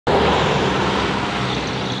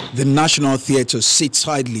The National Theatre sits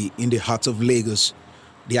idly in the heart of Lagos.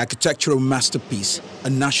 The architectural masterpiece, a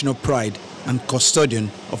national pride and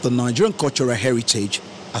custodian of the Nigerian cultural heritage,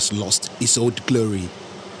 has lost its old glory.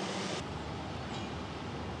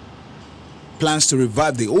 Plans to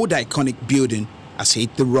revive the old iconic building has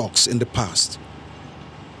hit the rocks in the past.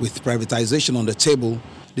 With privatization on the table,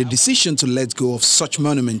 the decision to let go of such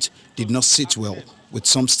monument did not sit well with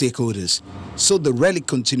some stakeholders, so the relic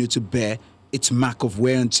continued to bear its mark of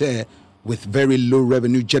wear and tear with very low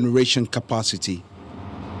revenue generation capacity.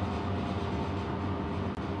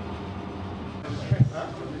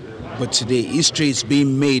 But today, history is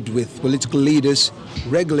being made with political leaders,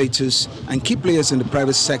 regulators, and key players in the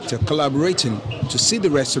private sector collaborating to see the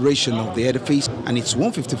restoration of the edifice and its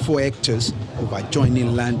 154 hectares of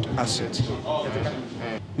adjoining land assets.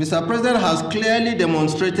 Mr. President has clearly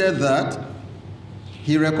demonstrated that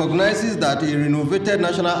he recognizes that a renovated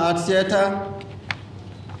National Art Theatre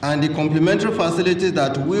and the complementary facilities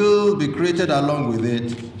that will be created along with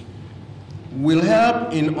it will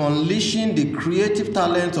help in unleashing the creative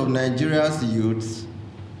talents of Nigeria's youths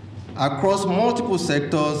across multiple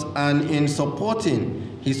sectors and in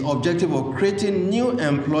supporting his objective of creating new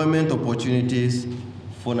employment opportunities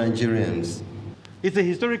for Nigerians. It's a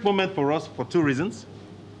historic moment for us for two reasons.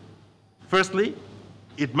 Firstly,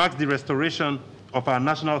 it marks the restoration of our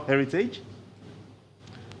national heritage.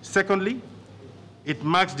 Secondly, it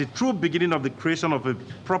marks the true beginning of the creation of a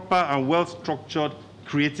proper and well-structured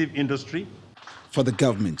creative industry. For the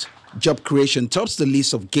government, job creation tops the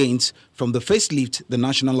list of gains from the facelift the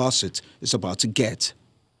national asset is about to get.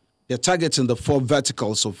 They're targeting the four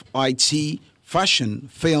verticals of IT, fashion,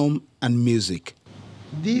 film, and music.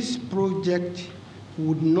 This project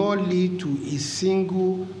would not lead to a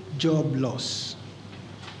single job loss.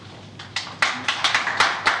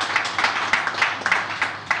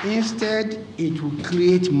 Instead, it will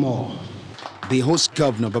create more. The host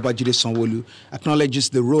governor, Babajide Sanwo-Olu, acknowledges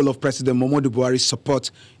the role of President Muhammadu Buhari's support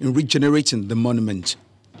in regenerating the monument.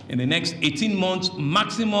 In the next 18 months,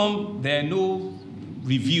 maximum, there are no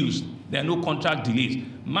reviews, there are no contract delays.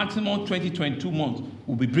 Maximum 20-22 months,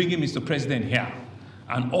 we'll be bringing Mr. President here.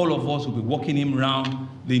 And all of us will be walking him around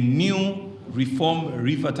the new reformed,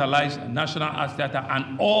 revitalized National Art Theatre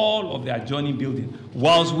and all of the adjoining buildings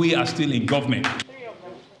whilst we are still in government.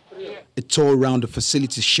 A tour around the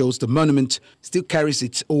facility shows the monument still carries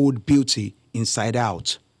its old beauty inside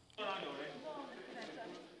out.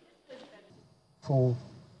 For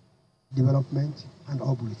development and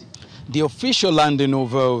uplift. The official landing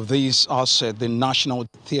over of this asset, the National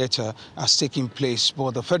Theatre, has taken place,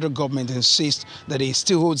 but the federal government insists that it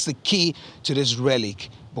still holds the key to this relic.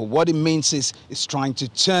 But what it means is it's trying to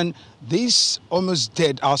turn this almost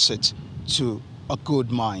dead asset to a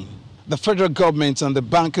gold mine. The federal government and the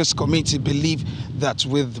bankers committee believe that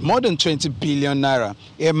with more than 20 billion naira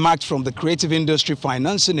earmarked from the Creative Industry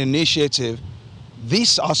Financing Initiative,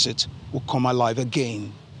 this asset will come alive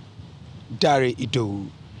again. Dare Ido,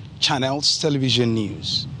 Channels Television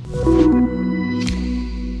News.